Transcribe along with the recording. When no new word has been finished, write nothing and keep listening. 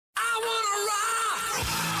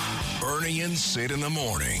Bernie and Sid in the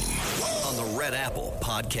morning on the Red Apple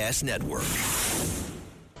Podcast Network.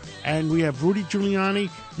 And we have Rudy Giuliani.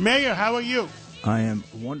 Mayor, how are you? I am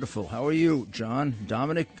wonderful. How are you, John?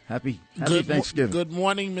 Dominic? Happy Thanksgiving. Good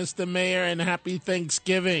morning, Mr. Mayor, and happy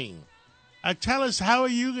Thanksgiving. Tell us, how are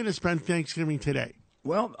you going to spend Thanksgiving today?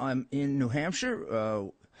 Well, I'm in New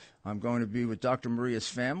Hampshire. I'm going to be with Dr. Maria's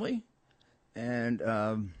family and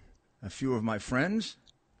a few of my friends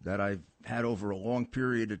that I've had over a long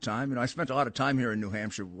period of time. I spent a lot of time here in New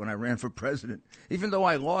Hampshire when I ran for president. Even though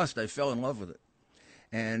I lost, I fell in love with it.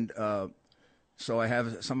 And so I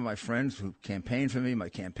have some of my friends who campaigned for me, my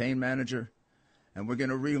campaign manager, and we're going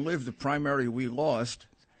to relive the primary we lost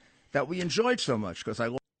that we enjoyed so much because I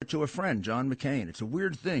lost it to a friend, John McCain. It's a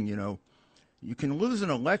weird thing, You can lose an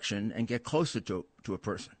election and get closer to a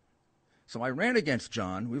person. So I ran against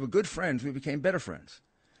John. We were good friends. We became better friends.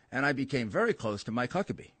 And I became very close to Mike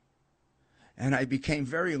Huckabee. And I became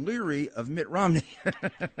very leery of Mitt Romney.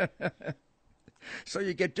 So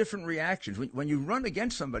you get different reactions. When you run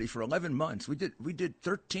against somebody for 11 months, we did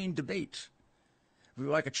 13 debates. We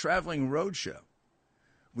were like a traveling road show.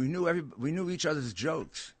 We knew each other's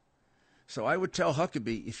jokes. So I would tell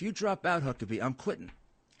Huckabee, if you drop out, Huckabee, I'm quitting.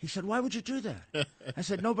 He said, why would you do that? I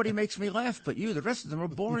said, nobody makes me laugh but you. The rest of them are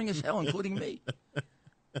boring as hell, including me.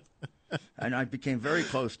 And I became very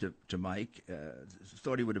close to Mike.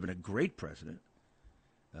 Thought he would have been a great president.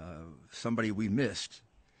 Somebody we missed.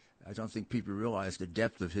 I don't think people realize the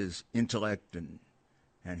depth of his intellect and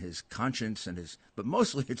his conscience but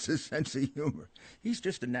mostly it's his sense of humor. He's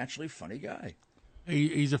just a naturally funny guy.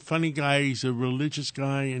 He's a funny guy. He's a religious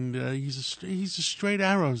guy, and he's a straight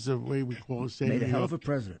arrow, is the way we call it. Made a hell of a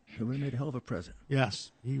president. He would have made a hell of a president.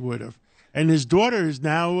 Yes, he would have. And his daughter is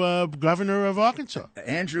now governor of Arkansas.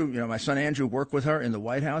 Andrew, my son Andrew worked with her in the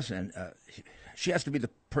White House, and she has to be the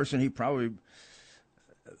person he probably,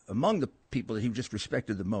 among the people that he just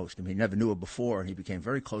respected the most. I mean, he never knew her before, and he became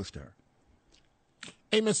very close to her.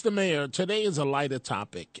 Hey, Mr. Mayor, today is a lighter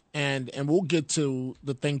topic, and we'll get to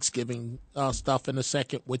the Thanksgiving stuff in a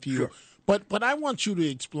second with you. Sure. But I want you to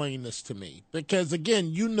explain this to me because,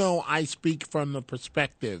 again, I speak from the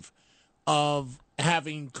perspective of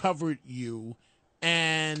having covered you,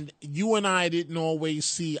 and you and I didn't always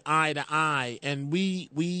see eye to eye, and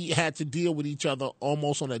we had to deal with each other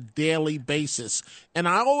almost on a daily basis. And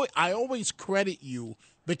I always credit you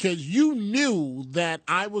because you knew that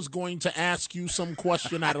I was going to ask you some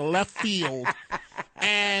question out of left field,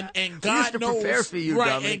 and God knows, prepare for you, right?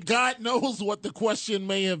 Dominic. And God knows what the question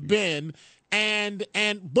may have been.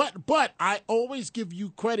 But I always give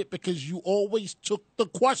you credit because you always took the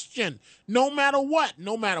question, no matter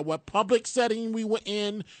what public setting we were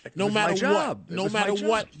in, no matter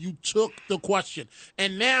what, you took the question.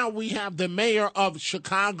 And now we have the mayor of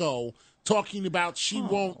Chicago talking about she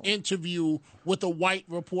won't interview with a white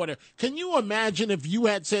reporter. Can you imagine if you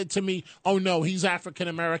had said to me, oh no, he's African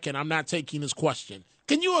American, I'm not taking his question?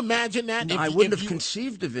 Can you imagine that? No, I wouldn't have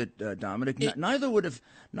conceived of it, Dominic. Neither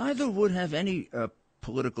would have any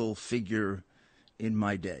political figure in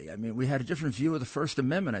my day. I mean, we had a different view of the First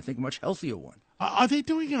Amendment. I think a much healthier one. Are they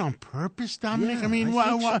doing it on purpose, Dominic? Yeah, I mean, I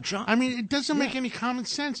think so, John. I mean, it doesn't make any common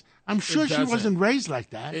sense. I'm sure she wasn't raised like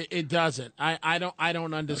that. It doesn't. I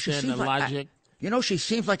don't understand the logic. She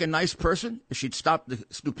seems like a nice person. If she'd stop the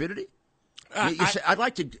stupidity, I'd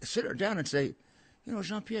like to sit her down and say,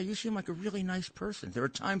 Jean-Pierre, you seem like a really nice person. There are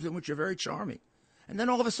times in which you're very charming. And then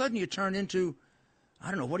all of a sudden you turn into, I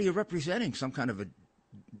don't know, what are you representing? Some kind of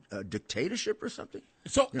a dictatorship or something?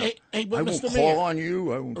 So, but I won't Mr. call Mayor, on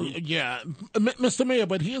you. I won't. Yeah, Mr. Mayor,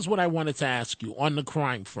 but here's what I wanted to ask you on the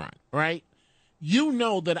crime front, right? You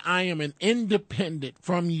know that I am an independent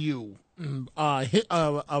from you,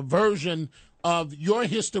 a version of your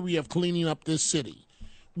history of cleaning up this city.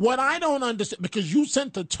 What I don't understand, because you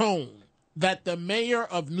sent the tone that the mayor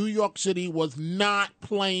of New York City was not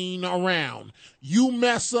playing around. You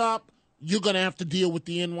mess up, you're going to have to deal with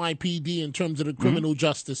the NYPD in terms of the criminal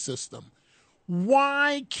justice system.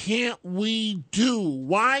 Why can't we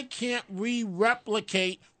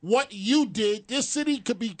replicate what you did? This city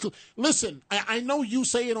could be... Listen, I know you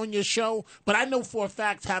say it on your show, but I know for a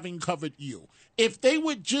fact, having covered you, if they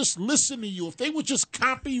would just listen to you, if they would just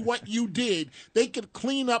copy what you did, they could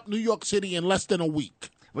clean up New York City in less than a week.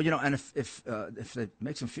 Well, and if it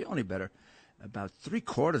makes them feel any better, about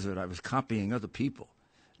 3/4 of it I was copying other people.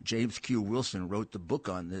 James Q. Wilson wrote the book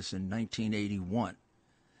on this in 1981,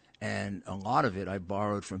 and a lot of it I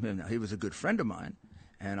borrowed from him. Now, he was a good friend of mine,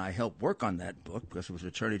 and I helped work on that book because it was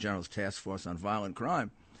Attorney General's Task Force on Violent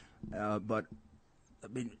Crime. But I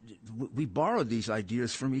mean, we borrowed these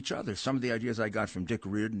ideas from each other. Some of the ideas I got from Dick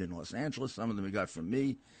Reardon in Los Angeles. Some of them we got from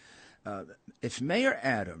me. if Mayor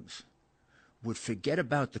Adams would forget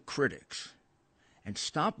about the critics and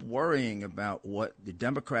stop worrying about what the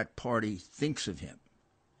Democrat Party thinks of him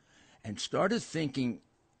and started thinking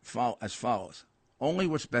as follows: only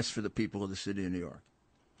what's best for the people of the city of New York.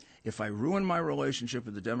 If I ruin my relationship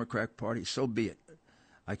with the Democrat Party, so be it.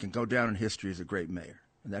 I can go down in history as a great mayor,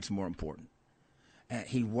 and that's more important. And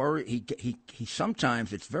he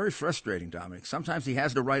sometimes, it's very frustrating, Dominic. Sometimes he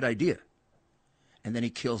has the right idea, and then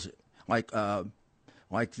he kills it. Like the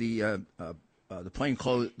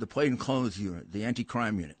plainclothes unit, the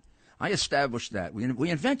anti-crime unit. I established that. We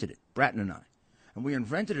invented it, Bratton and I. And we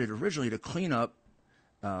invented it originally to clean up,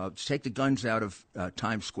 to take the guns out of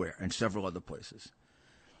Times Square and several other places.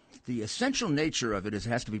 The essential nature of it is it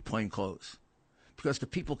has to be plain clothes, because the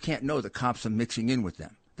people can't know the cops are mixing in with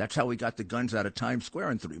them. That's how we got the guns out of Times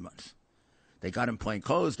Square in 3 months. They got in plain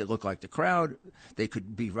clothes. They looked like the crowd. They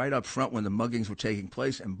could be right up front when the muggings were taking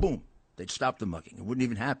place, and boom, they'd stop the mugging. It wouldn't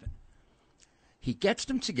even happen. He gets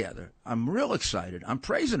them together. I'm real excited. I'm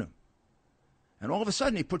praising him. And all of a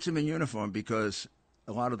sudden he puts them in uniform because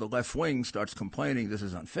a lot of the left wing starts complaining this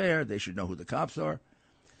is unfair. They should know who the cops are.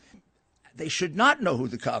 They should not know who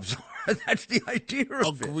the cops are. That's the idea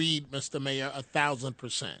of it. Agreed, Mr. Mayor,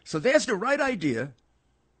 1,000%. So there's the right idea.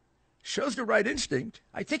 Shows the right instinct.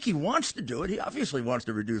 I think he wants to do it. He obviously wants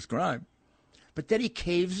to reduce crime. But then he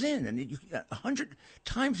caves in. And 100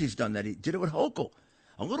 times he's done that. He did it with Hochul.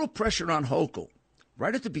 A little pressure on Hochul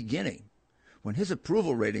right at the beginning when his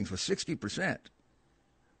approval ratings were 60%.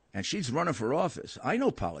 And she's running for office. I know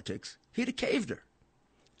politics. He'd have caved her.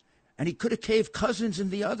 And he could have caved Cousins and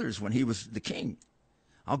the others when he was the king.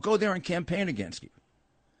 I'll go there and campaign against you.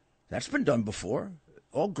 That's been done before.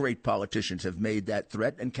 All great politicians have made that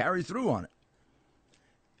threat and carried through on it.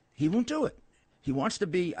 He won't do it.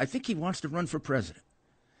 I think he wants to run for president.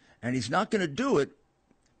 And he's not going to do it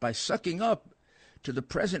by sucking up to the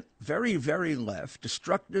present very, very left,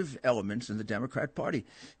 destructive elements in the Democrat Party.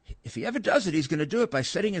 If he ever does it, he's going to do it by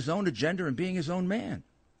setting his own agenda and being his own man.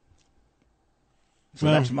 So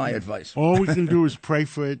that's my advice. All we can do is pray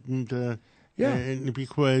for it, and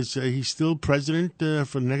because he's still president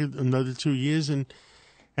for another 2 years, and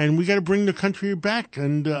we got to bring the country back,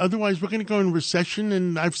 and otherwise we're going to go in recession.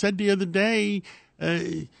 And I've said the other day,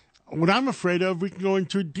 what I'm afraid of, we can go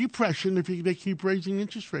into a depression if they keep raising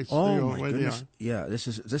interest rates. Oh my goodness! Yeah, this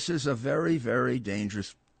is a very, very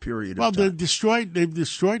dangerous period. Well, of time. they've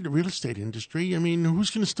destroyed the real estate industry. I mean,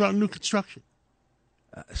 who's going to start new construction?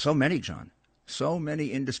 So many, John. So many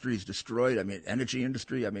industries destroyed. I mean, energy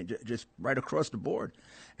industry. I mean, just right across the board.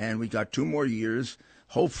 And we got 2 more years.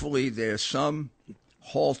 Hopefully, there's some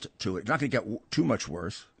halt to it. It's not going to get too much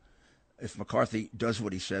worse if McCarthy does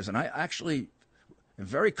what he says. And I actually am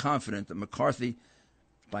very confident that McCarthy,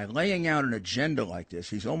 by laying out an agenda like this,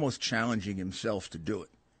 he's almost challenging himself to do it.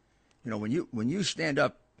 You know, when you stand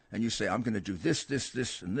up and you say, I'm going to do this, this,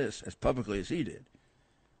 this, and this, as publicly as he did,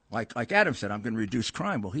 like Adam said, I'm going to reduce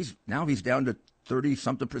crime. Well, he's down to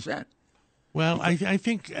 30-something%. Well, I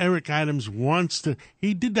think Eric Adams wants to.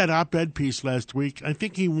 He did that op-ed piece last week. I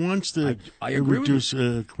think he wants to reduce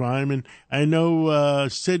crime. And I know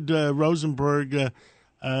Sid Rosenberg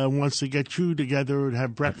wants to get you together and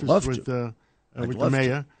have breakfast with the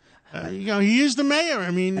mayor. He is the mayor.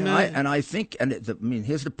 I mean, I think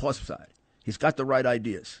here's the plus side. He's got the right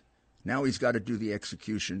ideas. Now he's got to do the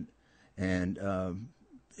execution, and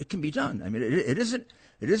it can be done. I mean, it isn't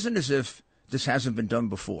as if this hasn't been done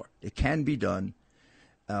before. It can be done.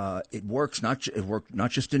 It works. It worked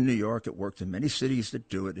not just in New York. It worked in many cities that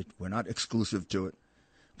do it. We're not exclusive to it.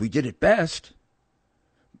 We did it best,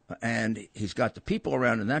 and he's got the people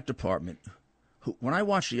around in that department. Who, when I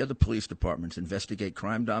watch the other police departments investigate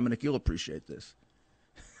crime, Dominic, you'll appreciate this.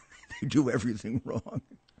 They do everything wrong.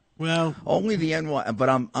 Well, only the NY. But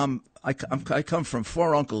I come from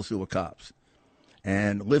 4 uncles who were cops,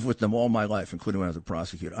 and lived with them all my life, including when I was a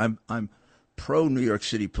prosecutor. I'm pro New York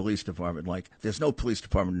City Police Department. Like, there's no police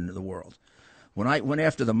department in the world. When I went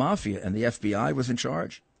after the mafia and the FBI was in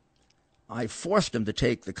charge, I forced them to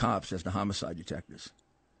take the cops as the homicide detectives.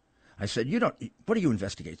 I said, what do you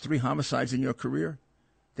investigate? 3 homicides in your career?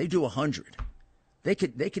 They do 100. They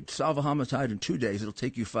could solve a homicide in 2 days. It'll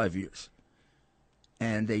take you 5 years.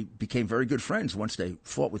 And they became very good friends once they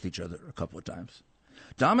fought with each other a couple of times.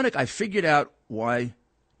 Dominic, I figured out why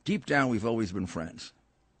deep down we've always been friends.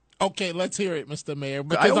 Okay, let's hear it, Mr. Mayor.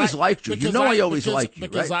 I always liked you. You know I always liked you,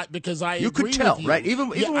 right? Because I you agree could tell, with you. right? Even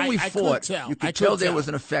when we fought, you could tell there was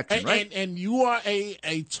an affection, right? And you are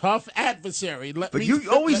a tough adversary. But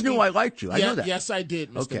you always knew I liked you. I know that. Yes, I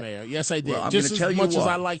did, Mr. Mayor. Yes, I did. Well, I'm just tell as you much as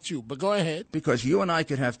why. I liked you. But go ahead. Because you and I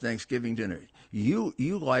could have Thanksgiving dinner.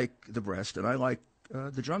 You like the breast, and I like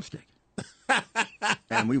the drumstick.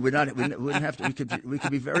 And we wouldn't have to. We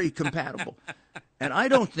could be very compatible. And I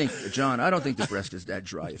don't think, John, the breast is that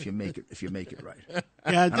dry if you make it right.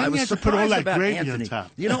 Yeah, then you have to put all that gravy Anthony. on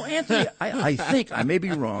top. You know, Anthony, I think I may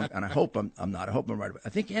be wrong, and I hope I'm not. I hope I'm right. I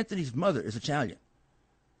think Anthony's mother is Italian,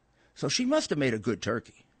 so she must have made a good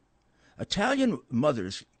turkey. Italian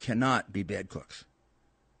mothers cannot be bad cooks.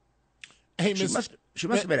 Hey, she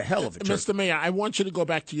must have made a hell of a turkey. Mr. Mayor, I want you to go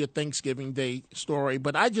back to your Thanksgiving Day story,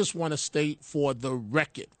 but I just want to state for the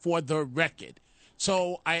record.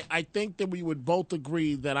 So I think that we would both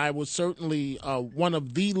agree that I was certainly one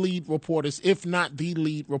of the lead reporters, if not the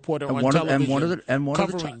lead reporter on television,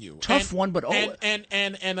 covering you. Tough one, but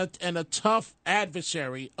and a tough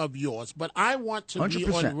adversary of yours. But I want to 100%. be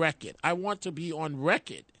on record. I want to be on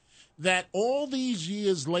record that all these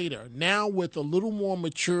years later, now with a little more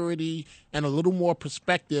maturity and a little more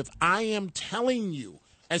perspective, I am telling you,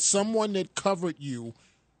 as someone that covered you,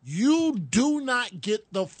 you do not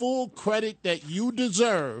get the full credit that you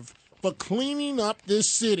deserve for cleaning up this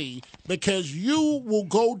city, because you will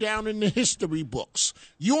go down in the history books.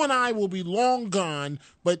 You and I will be long gone,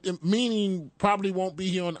 but meaning probably won't be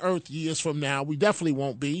here on Earth years from now. We definitely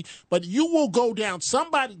won't be. But you will go down.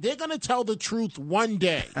 They're going to tell the truth one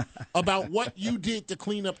day about what you did to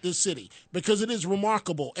clean up this city, because it is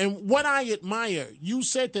remarkable. And what I admire, you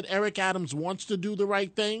said that Eric Adams wants to do the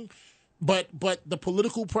right thing. But the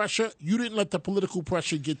political pressure, you didn't let the political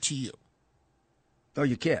pressure get to you. No,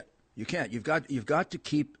 you can't. You can't. You've got to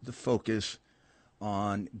keep the focus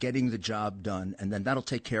on getting the job done, and then that'll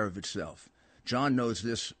take care of itself. John knows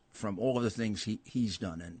this from all of the things he's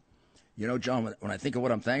done. And, you know, John, when I think of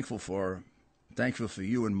what I'm thankful for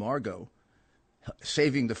you and Margot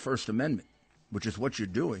saving the First Amendment, which is what you're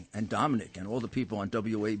doing, and Dominic and all the people on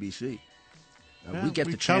WABC. We get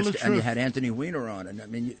the chance to, and you had Anthony Weiner on, and I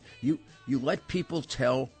mean, you let people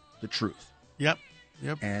tell the truth. Yep.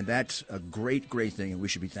 And that's a great thing, and we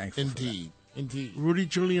should be thankful for that. Indeed. Rudy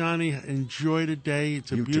Giuliani, enjoy the day.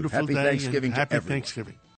 It's a beautiful day. Thanksgiving happy to everyone.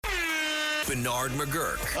 Thanksgiving. Bernard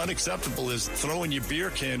McGurk. Unacceptable is throwing your beer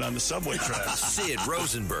can on the subway tracks. Sid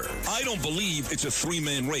Rosenberg. I don't believe it's a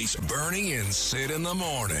three-man race. Bernie and Sid in the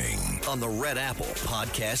morning on the Red Apple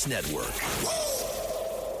Podcast Network.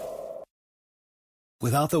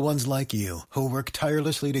 Without the ones like you, who work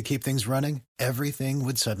tirelessly to keep things running, everything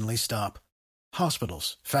would suddenly stop.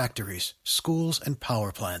 Hospitals, factories, schools, and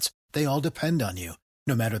power plants, they all depend on you.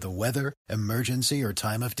 No matter the weather, emergency, or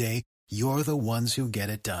time of day, you're the ones who get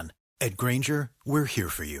it done. At Grainger, we're here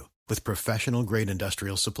for you with professional-grade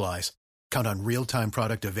industrial supplies. Count on real-time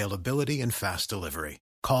product availability and fast delivery.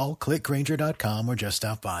 Call, click Grainger.com, or just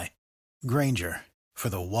stop by. Grainger, for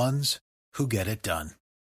the ones who get it done.